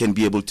that we can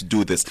be able to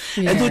do this.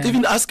 And they would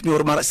even ask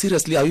me,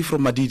 seriously, are you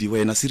from Madidi?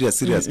 When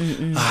serious.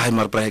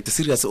 I'm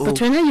serious. Oh.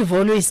 But when you've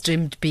always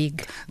dreamed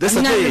big. That's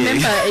I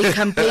remember a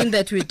campaign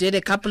that we did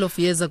a couple of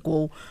years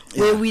ago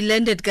where we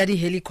landed Gadi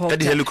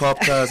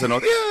helicopters and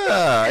all.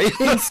 Yeah.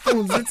 In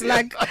schools. It's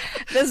like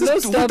there's no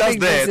stopping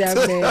this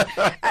young man.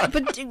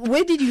 But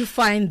where did you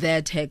find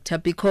that, Hector?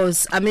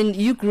 Because I mean,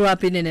 you grew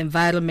up in an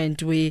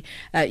environment where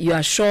you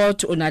are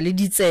short, and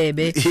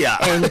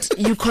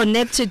you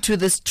connected to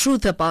this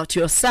truth about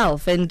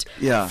yourself and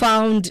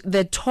found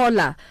the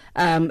taller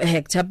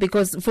Hector.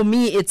 Because for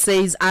me, it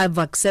says I've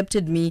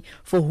accepted me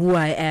for who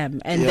I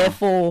am, and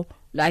therefore,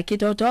 like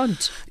it or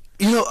don't,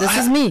 this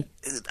is me.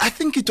 I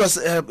think it was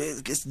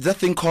the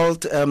thing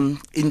called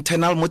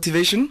internal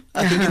motivation.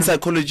 I think in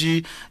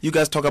psychology, you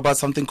guys talk about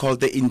something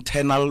called the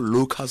internal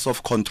locus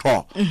of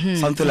control,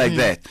 something like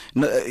that.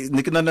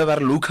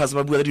 Internal locus.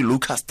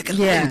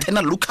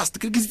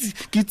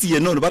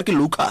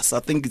 I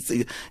think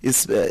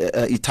it's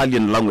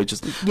Italian language.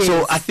 Yes.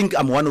 So I think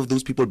I'm one of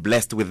those people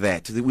blessed with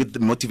that, with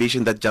the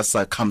motivation that just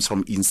comes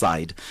from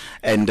inside.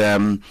 And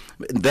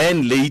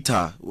then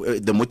later,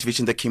 the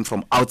motivation that came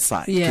from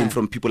outside came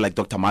from people like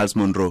Dr. Miles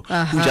Monroe.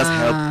 Who just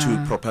helped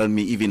to propel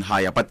me even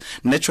higher. But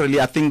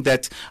naturally, I think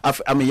that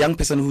I'm a young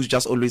person who's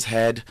just always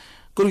had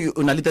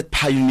that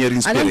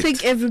pioneering spirit. I don't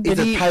think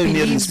everybody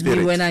believes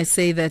me when I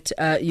say that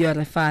you are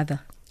a father.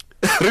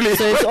 Really?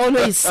 So it's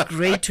always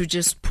great to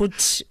just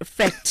put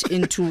fact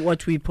into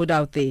what we put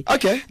out there.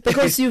 Okay.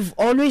 Because you've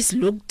always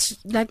looked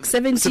like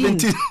 17.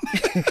 and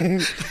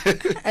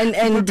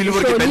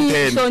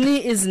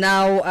Sony is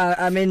now,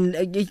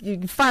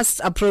 fast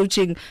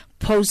approaching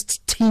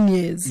post-teen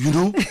years.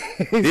 One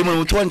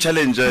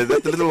challenge,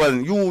 that little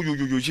one,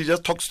 she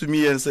just talks to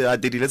me and say,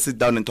 Daddy, let's sit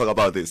down and talk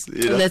about this.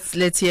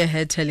 Let's hear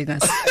her telling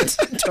us,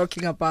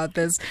 talking about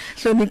this.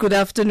 Sony, good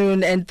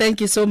afternoon, and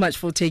thank you so much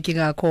for taking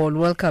our call.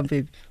 Welcome,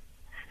 babe.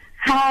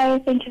 Hi,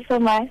 thank you so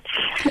much.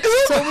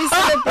 So we're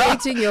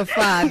celebrating your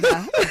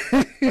father.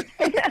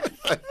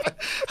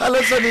 Hello,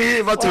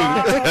 Sony.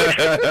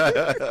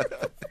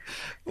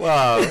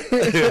 Wow.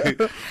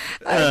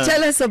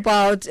 Tell us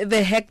about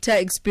the Hector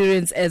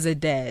experience as a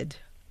dad.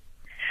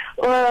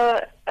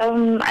 Well,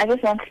 I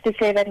just wanted to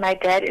say that my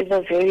dad is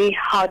a very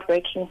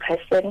hardworking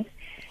person.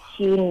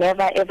 He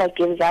never ever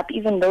gives up,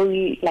 even though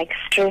we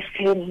stress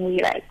him. He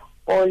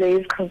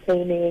always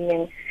complaining,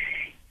 and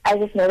I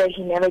just know that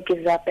he never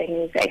gives up, and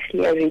he's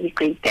actually a really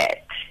great dad.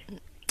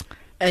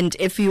 And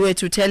if you were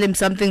to tell him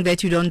something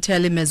that you don't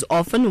tell him as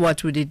often,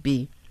 what would it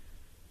be?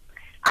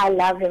 I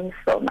love him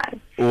so much.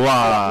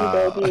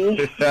 Wow. Thank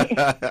you,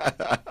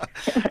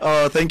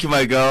 Oh, thank you,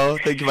 my girl.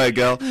 Thank you, my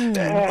girl.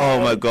 Oh,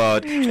 my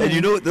God. And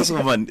this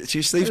woman,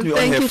 she saved me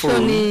on her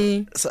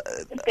phone.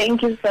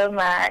 Thank you so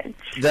much.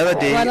 The other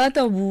day...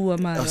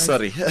 Oh,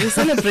 sorry. We're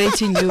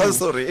celebrating you. Oh,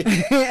 sorry.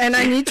 And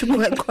I need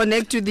to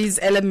connect to these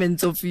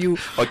elements of you.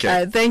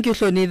 Okay. Thank you,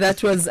 Hloni.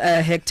 That was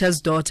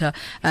Hector's daughter.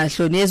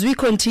 Hloni, as we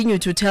continue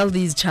to tell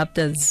these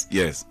chapters,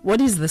 yes.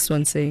 What is this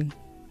one saying?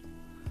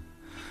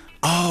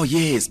 Oh,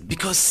 yes,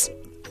 because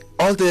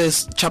all the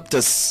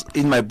chapters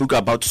in my book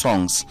about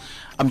songs,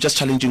 I'm just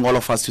challenging all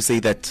of us to say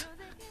that,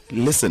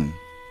 listen,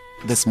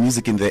 there's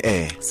music in the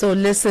air. So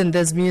listen,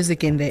 there's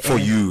music in the air. For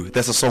you.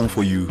 There's a song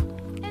for you.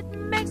 It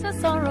makes a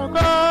sorrow go.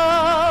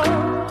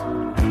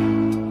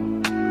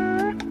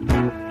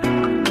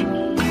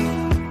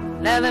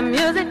 Let the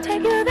music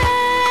take you there.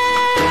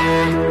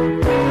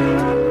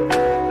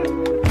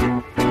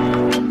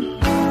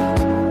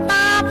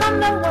 Far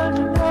from the world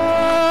you know.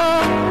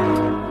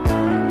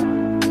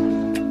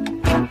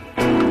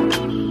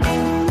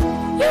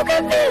 You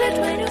can feel it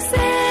when you sing.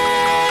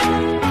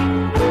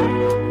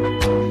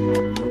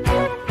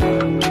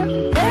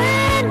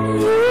 Then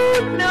you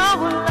know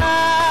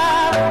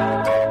love.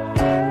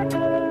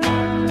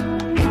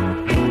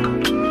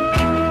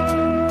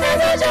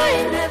 There's a joy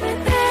in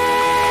everything.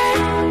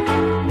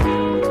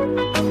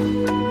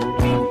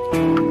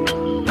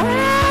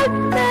 When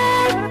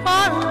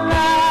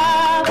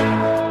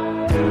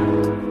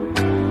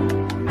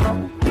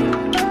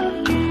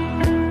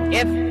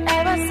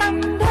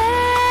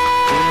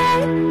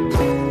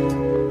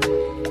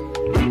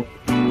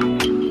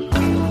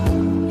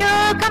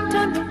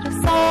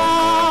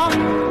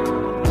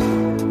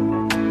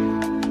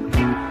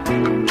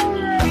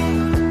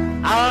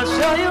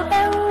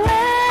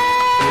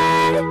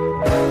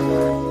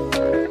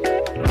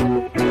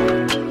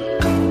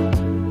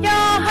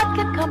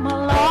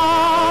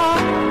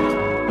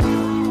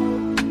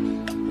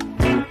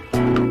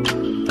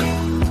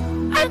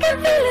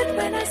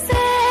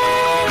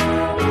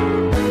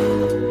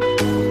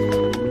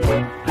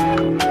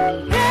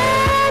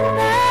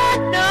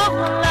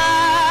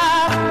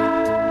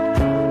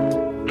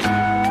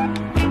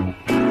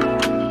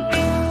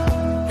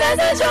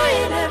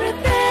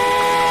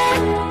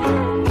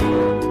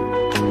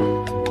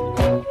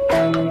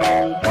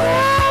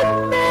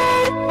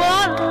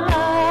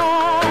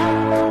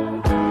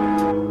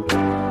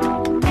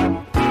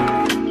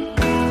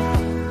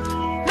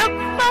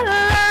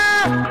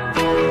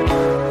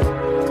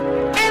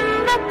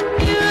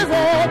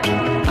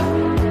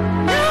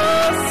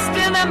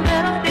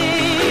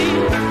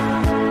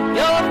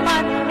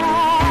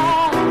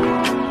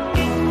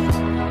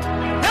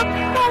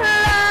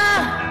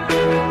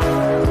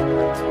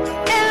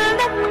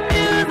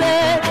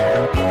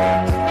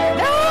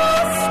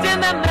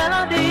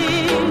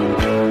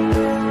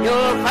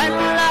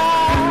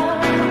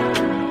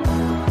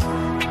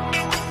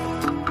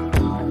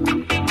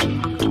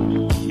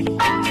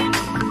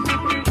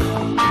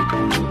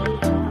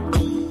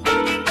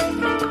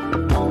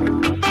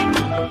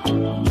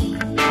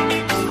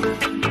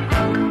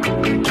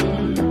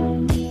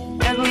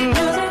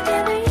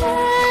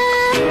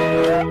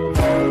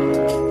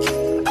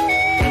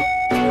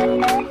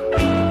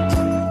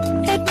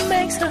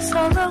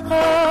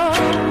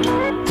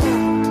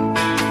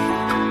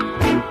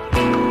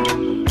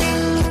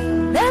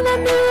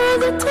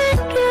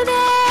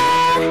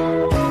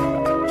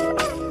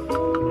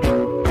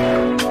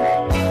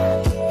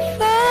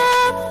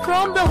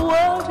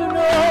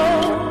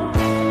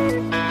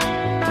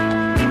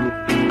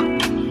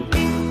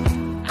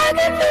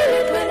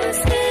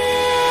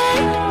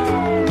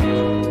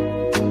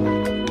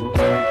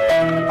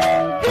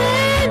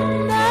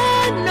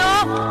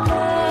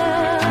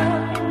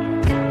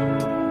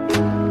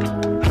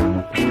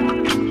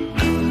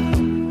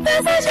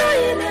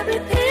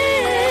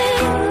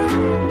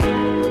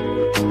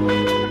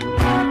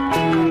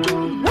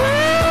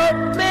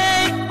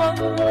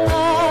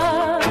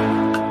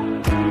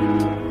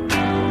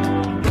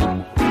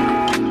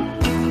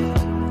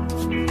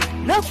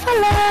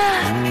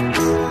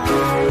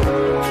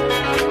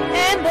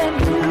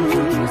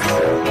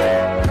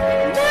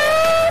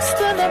Lost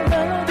in the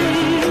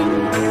melody,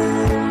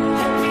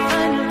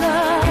 find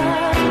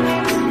love.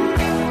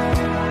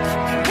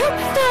 Look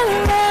for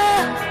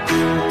love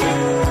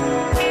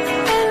in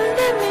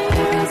the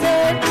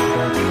music.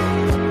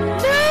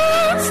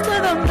 Lost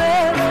in the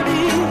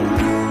melody,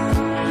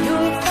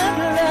 you'll find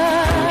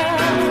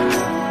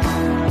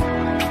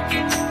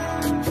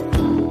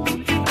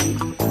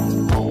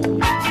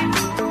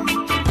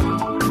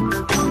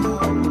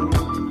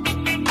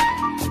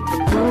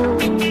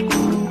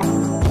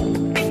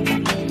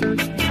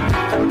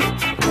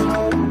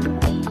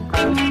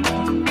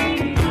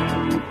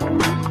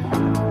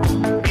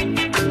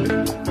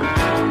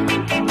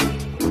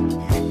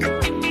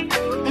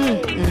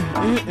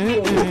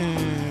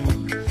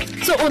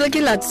So,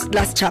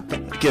 last chapter.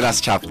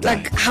 Last chapter.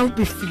 Like, how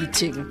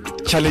befitting.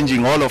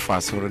 Challenging all of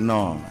us. Or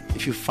no,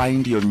 if you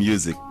find your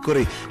music,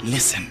 Kore,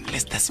 listen.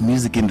 There's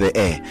music in the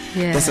air.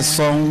 Yeah. There's a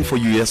song for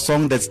you, a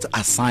song that's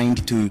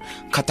assigned to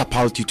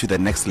catapult you to the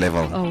next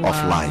level of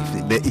wow.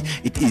 life.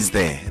 It is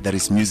there. There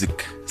is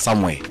music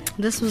somewhere.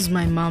 This was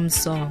my mom's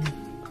song.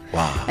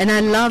 Wow. And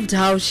I loved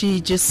how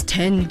she just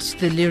turned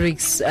the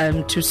lyrics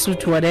to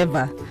suit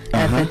whatever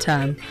at the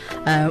time.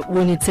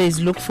 When it says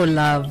look for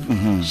love,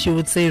 she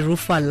would say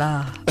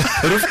rufala.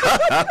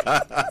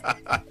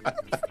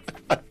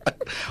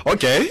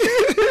 Okay.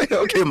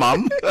 Okay,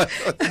 mom.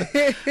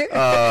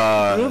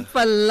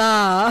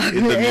 Rufala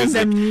in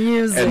the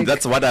music. And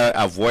that's what I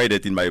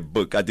avoided in my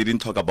book. I didn't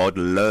talk about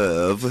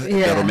love,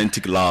 the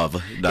romantic love.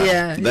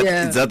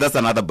 That's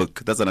another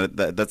book. That's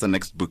the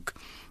next book.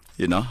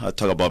 You know, I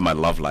talk about my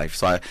love life.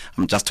 So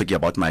I'm just talking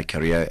about my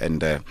career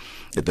and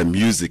the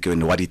music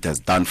and what it has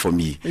done for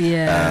me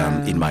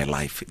in my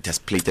life. It has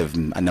played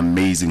an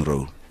amazing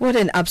role. What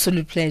an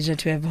absolute pleasure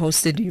to have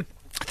hosted you.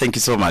 Thank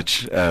you so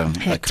much,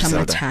 Hector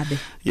Motau.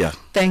 Yeah.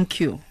 Thank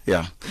you.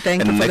 Yeah.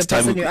 Thank you for the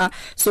person you are.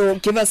 So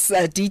give us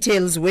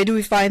details. Where do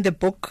we find the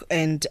book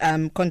and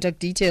contact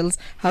details?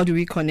 How do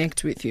we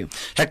connect with you?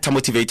 Hector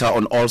Motivator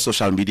on all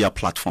social media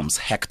platforms.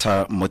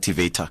 Hector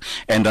Motivator.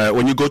 And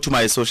when you go to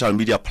my social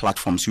media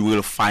platforms, you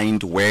will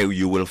find where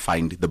you will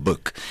find the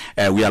book.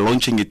 We are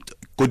launching it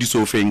with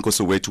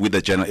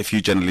a few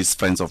journalist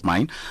friends of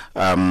mine,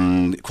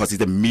 because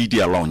it's a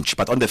media launch.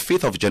 But on the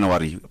 5th of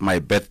January, my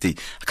birthday,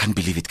 I can't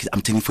believe it,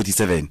 I'm turning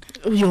 47.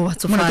 Yo,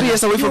 what's I'm 3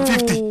 years away from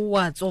 50.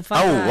 What's No,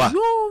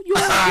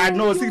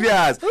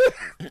 serious.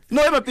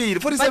 No, I'm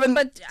 47.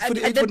 But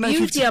the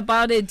beauty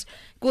about it,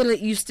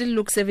 you still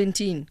look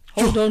 17.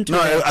 Hold on to it.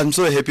 that. I'm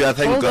so happy. I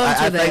thank God.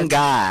 I thank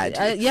God.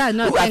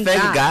 Thank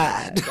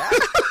God.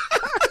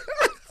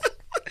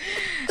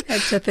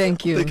 Hector,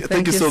 thank you.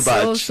 Thank you so much.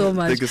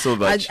 Thank you so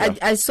much.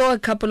 I saw a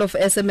couple of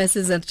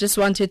SMSs and just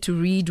wanted to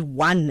read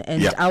one.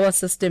 And our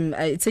system,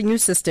 it's a new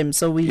system,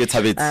 so we. Let's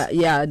have it.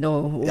 Fire.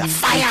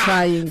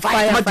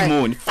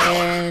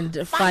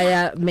 And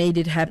fire made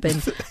it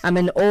happen. I'm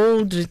an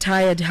old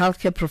retired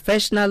healthcare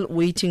professional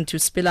waiting to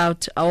spill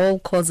out all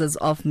causes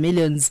of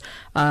millions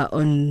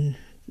on.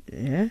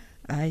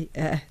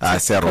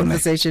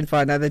 Conversation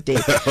for another day.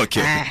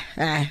 Okay.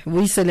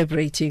 We're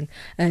celebrating,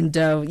 and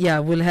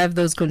we'll have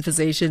those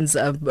conversations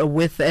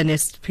with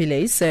Ernest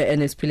Pillay, Sir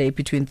Ernest Pillay,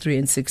 between 3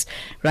 and 6.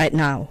 Right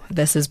now,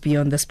 this is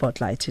Beyond the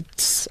Spotlight.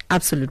 It's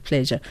absolute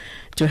pleasure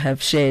to have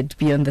shared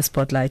Beyond the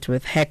Spotlight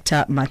with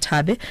Hector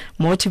Motau,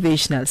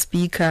 motivational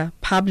speaker,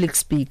 public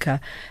speaker,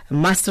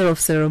 master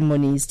of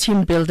ceremonies,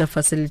 team builder,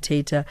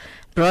 facilitator,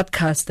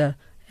 broadcaster,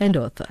 and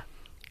author.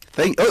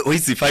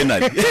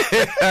 Finally.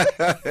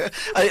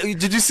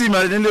 Did you see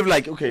my name?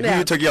 Like, okay, who are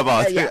you talking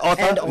about?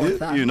 Author? And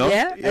author. You know?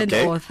 And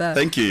author.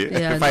 Thank you.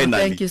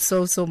 Finally. Thank you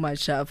so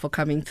much for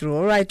coming through.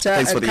 All right,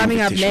 Thanks for the coming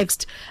invitation. up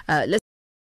next, let's